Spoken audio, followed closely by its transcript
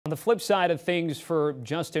On the flip side of things for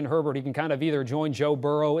Justin Herbert, he can kind of either join Joe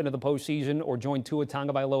Burrow into the postseason or join Tua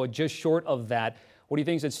Tagovailoa just short of that. What do you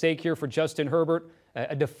think is at stake here for Justin Herbert?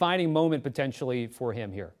 A defining moment potentially for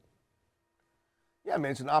him here. Yeah, I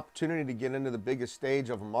mean, it's an opportunity to get into the biggest stage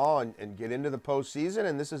of them all and get into the postseason.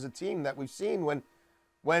 And this is a team that we've seen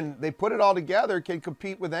when they put it all together can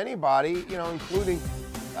compete with anybody, you know, including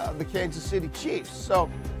the Kansas City Chiefs. So,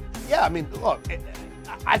 yeah, I mean, look,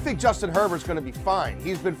 I think Justin Herbert's going to be fine.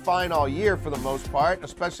 He's been fine all year for the most part,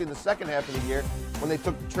 especially in the second half of the year when they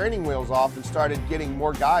took the training wheels off and started getting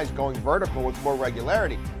more guys going vertical with more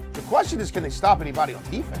regularity. The question is, can they stop anybody on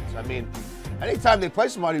defense? I mean, anytime they play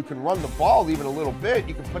somebody who can run the ball even a little bit,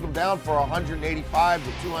 you can put them down for 185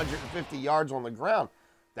 to 250 yards on the ground.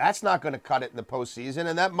 That's not going to cut it in the postseason,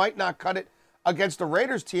 and that might not cut it against the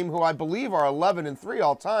Raiders team, who I believe are 11-3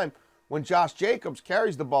 all time when Josh Jacobs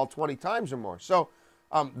carries the ball 20 times or more. So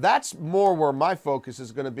that's more where my focus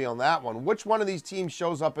is going to be on that one. Which one of these teams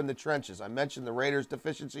shows up in the trenches? I mentioned the Raiders'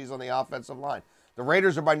 deficiencies on the offensive line. The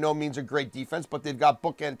Raiders are by no means a great defense, but they've got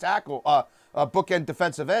bookend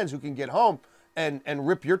defensive ends who can get home and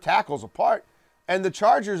rip your tackles apart. And the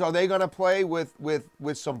Chargers, are they going to play with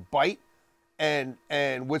some bite and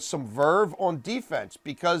with some verve on defense?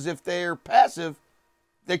 Because if they're passive,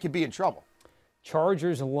 they could be in trouble.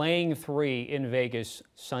 Chargers laying 3 in Vegas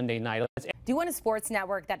Sunday night. Do you want a sports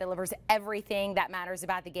network that delivers everything that matters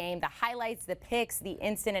about the game? The highlights, the picks, the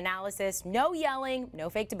instant analysis, no yelling, no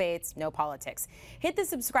fake debates, no politics. Hit the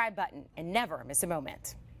subscribe button and never miss a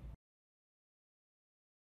moment.